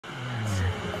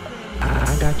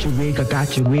got your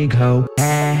wig, ho.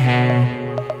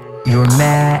 You're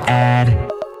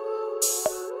mad.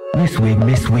 Miss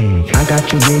Wig. I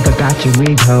got your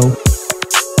wig, ho.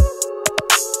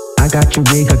 I got your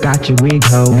wig,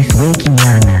 ho. Miss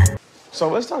Wigiana. So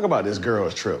let's talk about this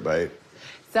girl's trip, babe.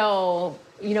 So,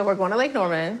 you know, we're going to Lake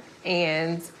Norman,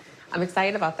 and I'm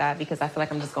excited about that because I feel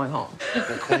like I'm just going home.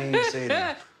 The Queen City.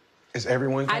 Is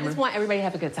everyone coming? I just want everybody to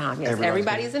have a good time. Yes,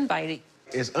 everybody's invited.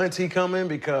 Is Auntie coming?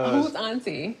 Because... Who's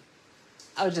Auntie?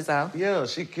 Oh, Giselle. Yeah,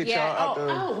 she kicked y'all out the...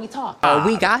 Oh, we talked.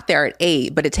 We got there at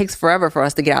 8, but it takes forever for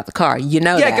us to get out the car. You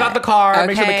know that. Yeah, get out the car. Okay?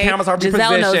 Make sure the cameras are positioned.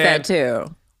 Giselle knows that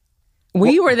too.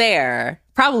 We were there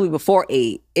probably before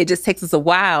 8. It just takes us a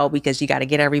while because you got to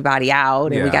get everybody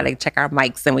out and we got to check our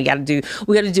mics and we got to do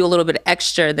a little bit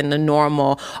extra than the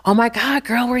normal. Oh my God,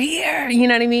 girl, we're here. You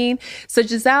know what I mean? So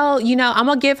Giselle, you know, I'm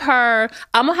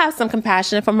gonna have some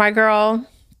compassion for my girl.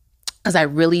 Because I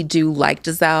really do like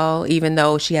Giselle, even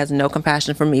though she has no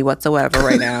compassion for me whatsoever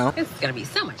right now. It's going to be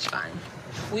so much fun.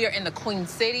 We are in the Queen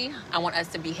City. I want us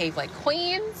to behave like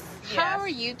queens. Yes. How are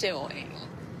you doing?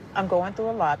 I'm going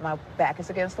through a lot. My back is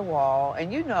against the wall.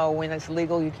 And you know when it's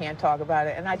legal, you can't talk about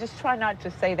it. And I just try not to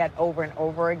say that over and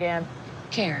over again.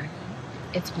 Karen,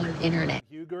 it's on the internet.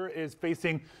 Huger is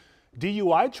facing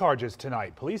DUI charges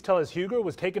tonight. Police tell us Huger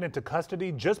was taken into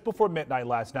custody just before midnight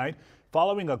last night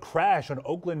following a crash on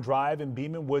Oakland Drive and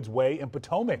Beeman Woods Way in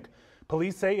Potomac.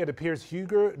 Police say it appears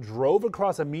Huger drove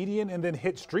across a median and then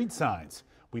hit street signs.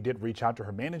 We did reach out to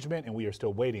her management and we are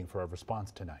still waiting for a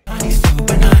response tonight.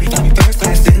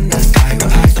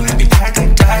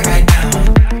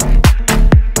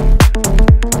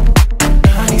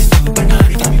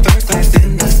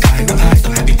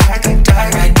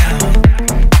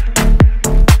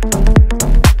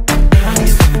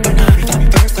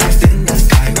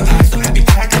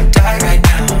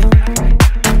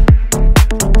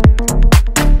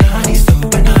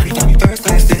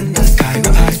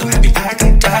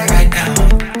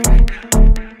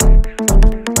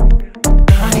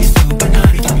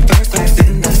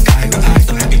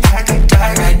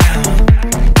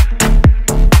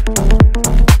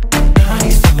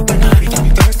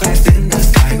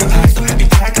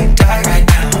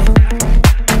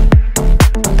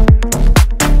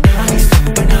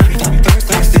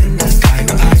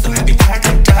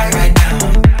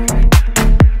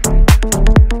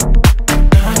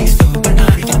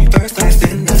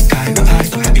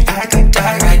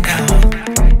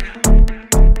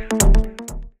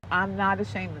 I'm not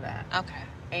ashamed of that. Okay.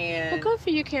 And well, good for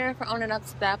you, Karen, for owning up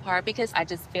to that part, because I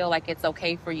just feel like it's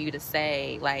okay for you to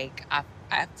say, like, I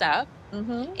effed up,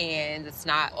 and it's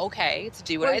not okay to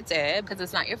do what I did because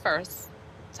it's not your first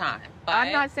time. But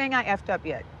I'm not saying I effed up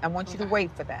yet. I want you to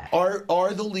wait for that.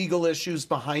 Are the legal issues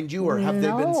behind you, or have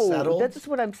they been settled? That's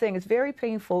what I'm saying. It's very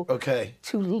painful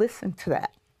to listen to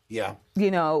that. Yeah.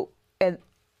 You know, and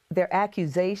their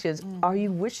accusations, are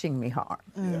you wishing me harm?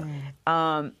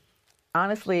 Yeah.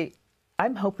 Honestly,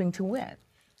 I'm hoping to win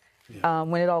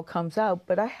when it all comes out,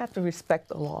 but I have to respect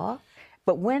the law.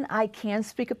 But when I can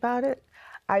speak about it,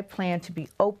 I plan to be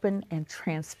open and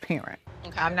transparent.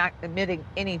 Okay. I'm not admitting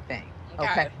anything.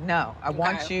 Okay. No, I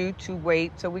want you to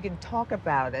wait so we can talk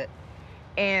about it.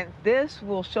 And this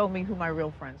will show me who my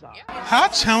real friends are. How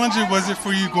challenging was it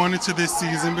for you going into this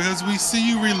season? Because we see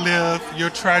you relive your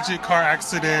tragic car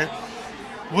accident.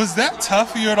 Was that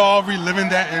tough for you at all, reliving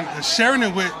that and sharing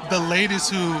it with the ladies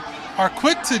who are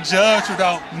quick to judge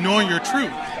without knowing your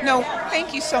truth? No,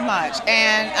 thank you so much.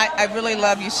 And I really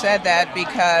love you said that,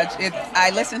 because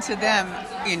I listen to them,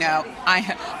 you know,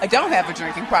 I don't have a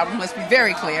drinking problem, let's be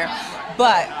very clear,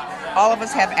 but all of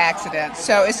us have accidents,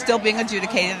 so it's still being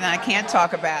adjudicated and I can't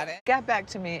talk about it. Got back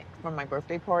to me from my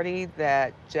birthday party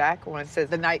that Jacqueline said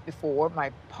the night before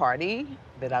my party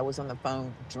that I was on the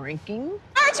phone drinking.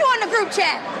 Aren't you on the group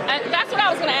chat? That's what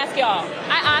I was going to ask y'all.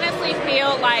 I honestly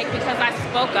feel like because I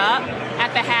spoke up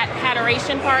at the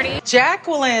Hateration party.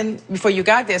 Jacqueline, before you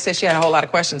got there, said she had a whole lot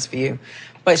of questions for you,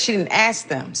 but she didn't ask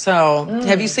them. So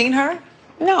have you seen her?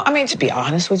 No, I mean, to be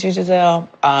honest with you, Giselle,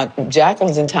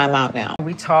 Jacqueline's in timeout now.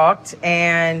 We talked,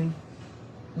 and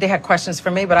they had questions for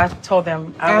me, but I told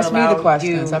them I ask me the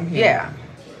questions. I'm here. Yeah.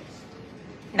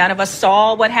 None of us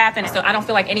saw what happened, so I don't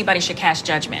feel like anybody should cast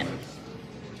judgment.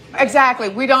 Exactly.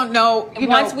 We don't know.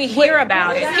 Once we hear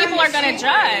about it, people are going to judge.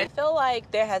 I feel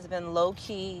like there has been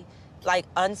low-key, like,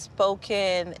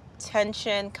 unspoken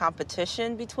tension,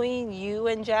 competition between you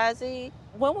and Jazzy.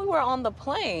 When we were on the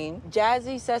plane,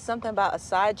 Jazzy said something about a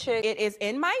side chick. It is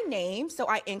in my name, so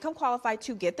I income qualified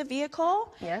to get the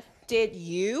vehicle. Yes. Did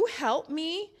you help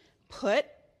me put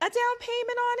a down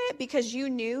payment on it because you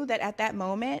knew that at that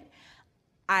moment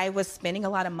I was spending a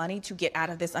lot of money to get out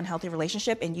of this unhealthy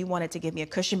relationship, and you wanted to give me a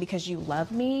cushion because you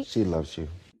love me. She loves you.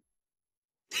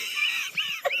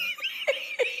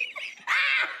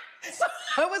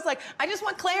 I was like, I just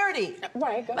want clarity.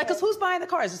 Right. Like, because who's buying the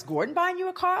car? Is this Gordon buying you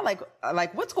a car?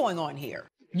 Like what's going on here?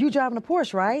 You driving a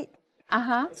Porsche, right?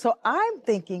 Uh-huh. So I'm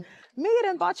thinking, Mia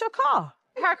done bought your car.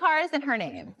 Her car is in her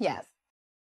name, yes.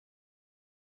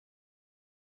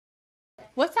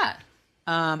 What's that?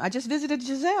 I just visited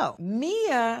Giselle.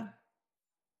 Mia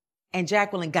and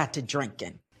Jacqueline got to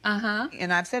drinking. Uh-huh.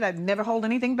 And I've said I'd never hold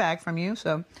anything back from you,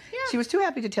 so she was too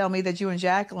happy to tell me that you and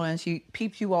Jacqueline, she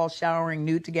peeped you all showering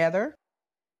nude together.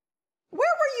 Where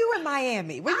were you in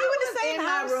Miami? Were you in the same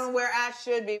house? In my room where I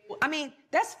should be. I mean,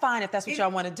 that's fine if that's what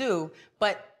y'all want to do,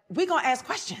 but we're going to ask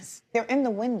questions. They're in the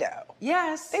window.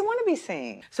 Yes. They want to be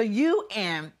seen. So you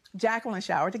and Jacqueline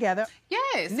showered together?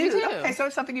 Yes, Nude. we do. Okay, so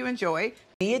it's something you enjoy.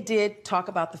 Mia did talk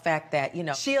about the fact that, you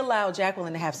know, she allowed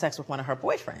Jacqueline to have sex with one of her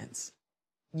boyfriends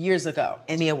years ago,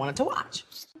 and Mia wanted to watch.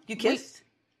 You kissed?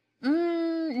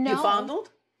 No. You fondled?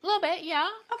 A little bit, yeah.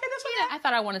 Okay, that's what I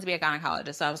thought I wanted to be a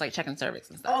gynecologist, so I was like checking cervix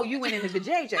and stuff. Oh, you went into the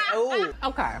JJ. Oh.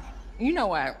 Okay. You know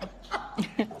what?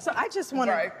 So I just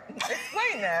want to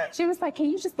explain that. She was like,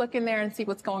 can you just look in there and see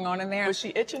what's going on in there? Was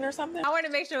she itching or something? I wanted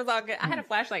to make sure it was all good. I had a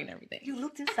flashlight and everything. You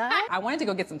looked inside? I wanted to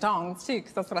go get some tongs, too,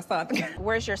 because that's what I saw.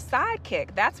 Where's your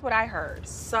sidekick? That's what I heard.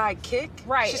 Sidekick?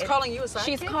 Right. She's calling you a sidekick?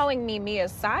 She's calling me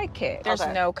Mia's sidekick. There's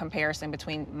Okay. no comparison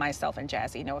between myself and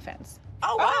Jazzy, no offense.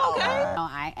 Oh, wow. Okay.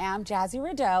 I am Jazzy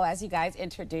Rideau, as you guys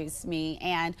introduced me.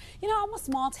 And, you know, I'm a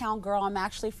small town girl. I'm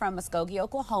actually from Muskogee,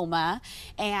 Oklahoma.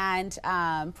 And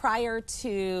prior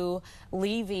to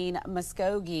leaving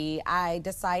Muskogee, I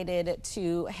decided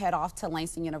to head off to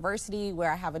Langston University,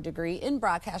 where I have a degree in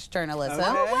broadcast journalism.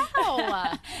 Okay. Oh,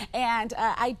 wow. And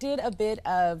I did a bit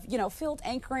of, you know, field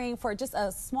anchoring for just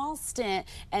a small stint.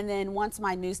 And then once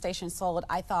my news station sold,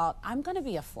 I thought, I'm going to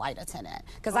be a flight attendant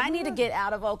because I need to get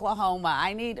out of Oklahoma.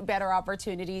 I need better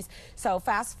opportunities. So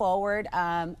fast forward,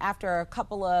 after a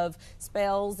couple of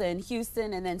spells in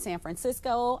Houston and then San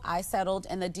Francisco, I settled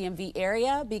in the DMV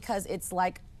area because it's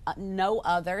like no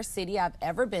other city I've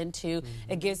ever been to.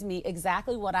 It gives me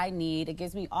exactly what I need. It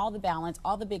gives me all the balance,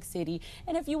 all the big city.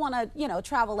 And if you want to, you know,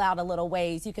 travel out a little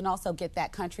ways, you can also get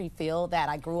that country feel that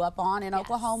I grew up on in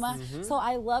Oklahoma. So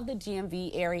I love the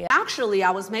GMV area. Actually,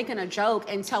 I was making a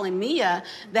joke and telling Mia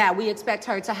that we expect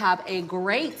her to have a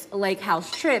great lake house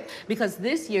trip because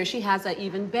this year she has an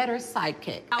even better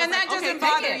sidekick. And that doesn't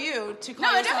bother you to call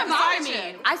No, it yourself doesn't a bother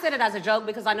sidekick. me. I said it as a joke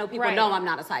because I know people know I'm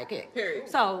not a sidekick. Period.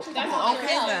 So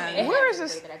Okay then. Where is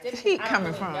this heat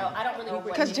coming from?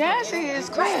 Because Jazzy is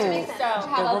cool.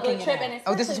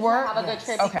 Oh, this is work?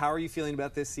 Okay. How are you feeling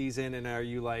about this season, and are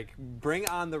you like, bring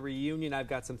on the reunion? I've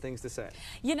got some things to say.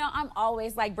 You know, I'm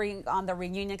always like bringing on the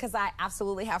reunion because I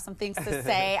absolutely have some things to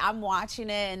say. I'm watching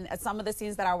it, and some of the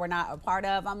scenes that I were not a part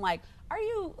of, I'm like, are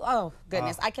you? Oh,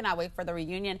 goodness. I cannot wait for the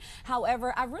reunion.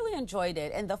 However, I really enjoyed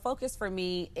it, and the focus for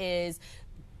me is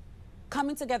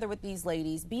coming together with these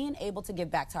ladies, being able to give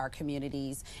back to our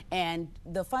communities, and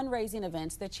the fundraising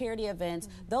events, the charity events,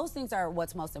 those things are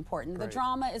what's most important. Great. The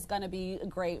drama is going to be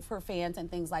great for fans and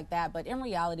things like that, but in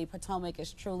reality, Potomac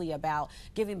is truly about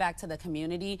giving back to the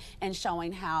community and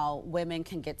showing how women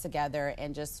can get together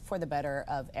and just for the better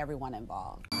of everyone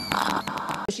involved.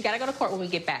 She got to go to court when we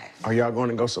get back. Are y'all going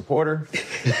to go support her?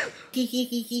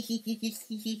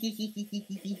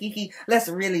 Let's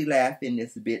really laugh in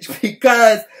this bitch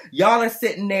because y'all are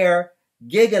sitting there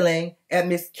giggling at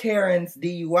Miss Karen's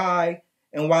DUI.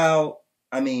 And while,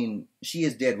 I mean, she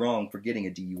is dead wrong for getting a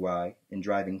DUI and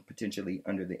driving potentially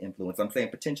under the influence. I'm saying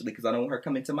potentially because I don't want her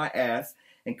coming to my ass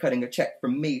and cutting a check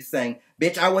from me saying,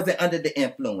 bitch, I wasn't under the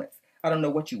influence. I don't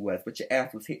know what you was, but your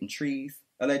ass was hitting trees,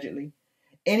 allegedly.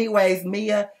 Anyways,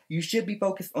 Mia, you should be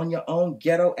focused on your own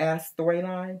ghetto-ass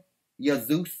storyline, your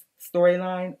Zeus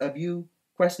storyline of you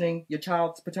questioning your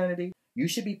child's paternity. You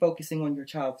should be focusing on your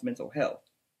child's mental health,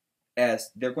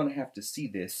 as they're going to have to see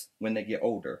this when they get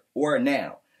older, or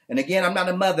now. And again, I'm not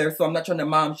a mother, so I'm not trying to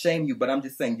mom shame you, but I'm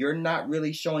just saying you're not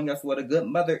really showing us what a good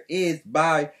mother is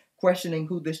by questioning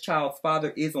who this child's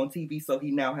father is on TV, so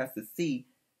he now has to see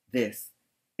this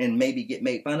and maybe get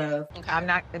made fun of. I'm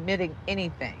not admitting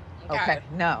anything. Okay.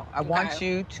 No, I want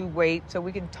you to wait so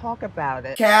we can talk about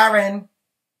it. Karen,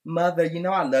 mother, you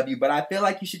know I love you, but I feel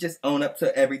like you should just own up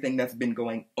to everything that's been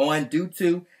going on due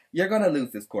to you're going to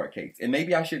lose this court case. And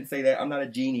maybe I shouldn't say that. I'm not a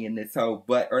genie in this hoe,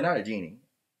 or not a genie.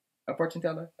 A fortune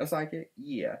teller? A psychic?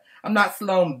 Yeah. I'm not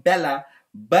Sloan Bella,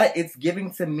 but it's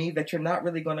giving to me that you're not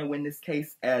really going to win this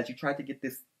case as you tried to get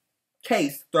this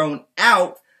case thrown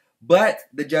out, but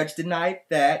the judge denied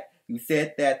that. You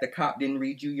said that the cop didn't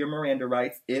read you your Miranda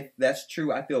rights. If that's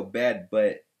true, I feel bad,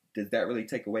 but does that really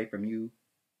take away from you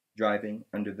driving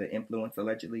under the influence,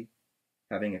 allegedly?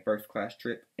 Having a first-class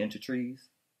trip into trees?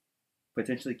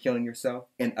 Potentially killing yourself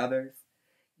and others?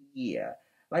 Yeah.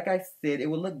 Like I said, it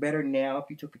would look better now if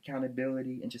you took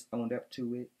accountability and just owned up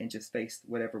to it and just faced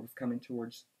whatever was coming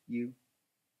towards you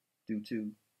due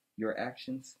to your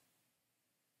actions.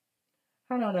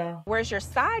 I don't know. Where's your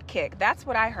sidekick? That's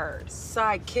what I heard.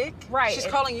 Sidekick? Right. She's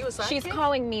calling you a sidekick? She's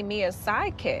calling me Mia's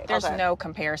sidekick. There's Okay. no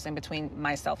comparison between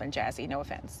myself and Jazzy. No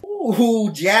offense.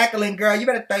 Ooh, Jacqueline, girl, you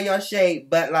better throw your shade.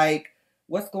 But, like,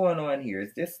 what's going on here?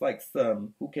 Is this, like,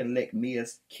 some who can lick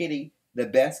Mia's kitty the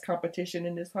best competition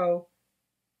in this hoe?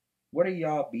 What are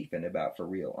y'all beefing about for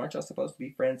real? Aren't y'all supposed to be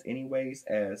friends anyways,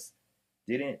 as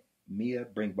didn't Mia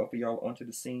bring both of y'all onto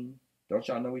the scene? Don't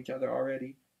y'all know each other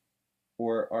already?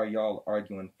 Or are y'all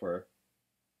arguing for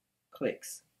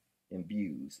clicks and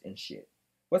views and shit?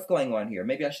 What's going on here?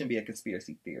 Maybe I shouldn't be a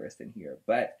conspiracy theorist in here,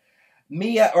 but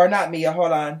Mia, or not Mia,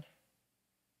 hold on.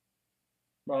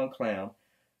 Wrong clown.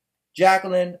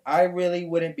 Jacqueline, I really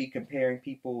wouldn't be comparing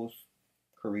people's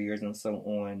careers and so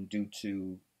on due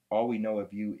to all we know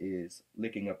of you is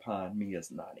licking upon Mia's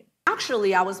nodding.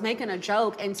 Actually, I was making a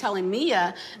joke and telling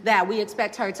Mia that we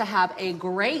expect her to have a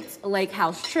great lake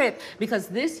house trip because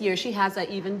this year she has an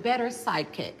even better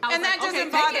sidekick. And that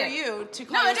doesn't bother you to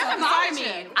call No, it yourself doesn't a bother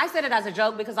sidekick. me. I said it as a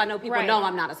joke because I know people know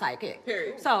I'm not a sidekick.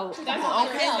 Period. So,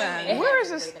 okay then. Where is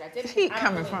this heat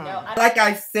coming from? Like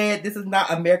I said, this is not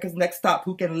America's Next Top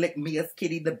Who Can Lick Mia's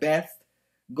Kitty the Best.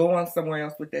 Go on somewhere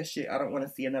else with that shit. I don't want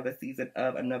to see another season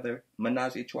of another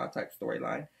Menage a Trois type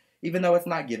storyline. Even though it's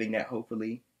not giving that,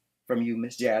 hopefully, from you,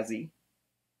 Miss Jazzy.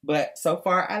 But so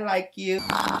far, I like you.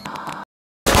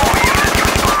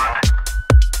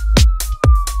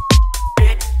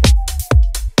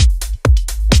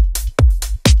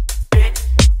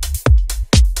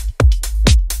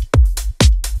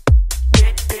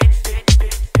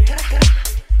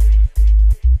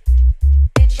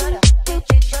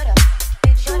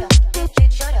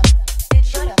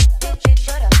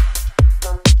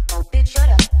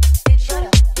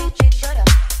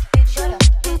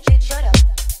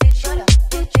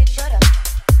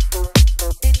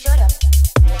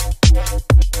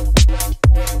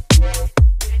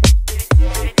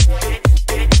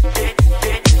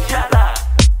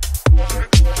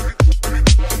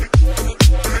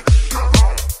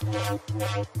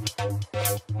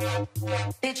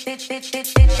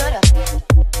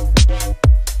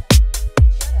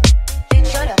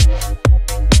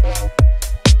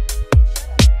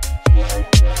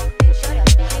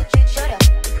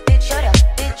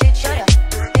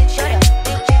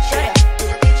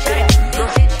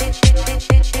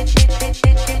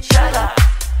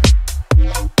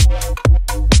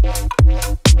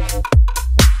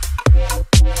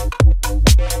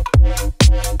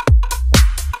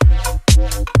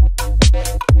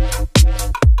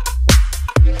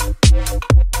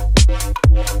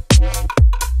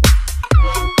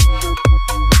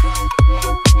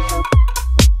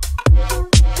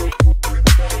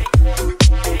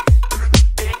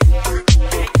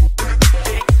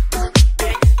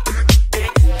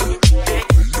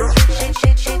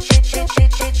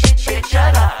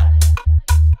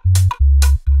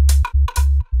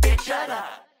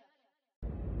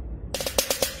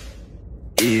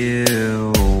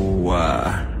 Ew.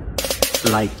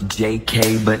 Like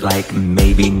JK, but like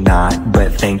maybe not.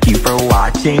 But thank you for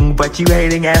watching. But you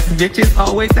hating ass bitches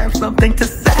always have something to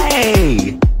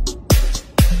say.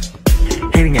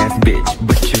 Hating ass bitch,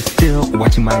 but you're still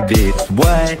watching my vids.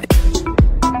 What?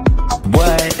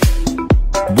 What?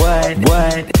 What?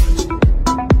 What?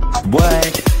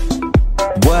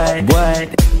 What? What?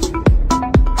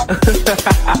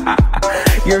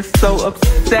 You're so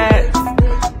upset.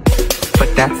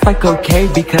 But that's like okay,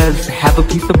 because have a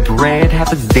piece of bread,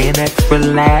 have a Xanax,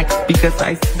 relax, because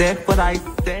I said what I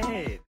said.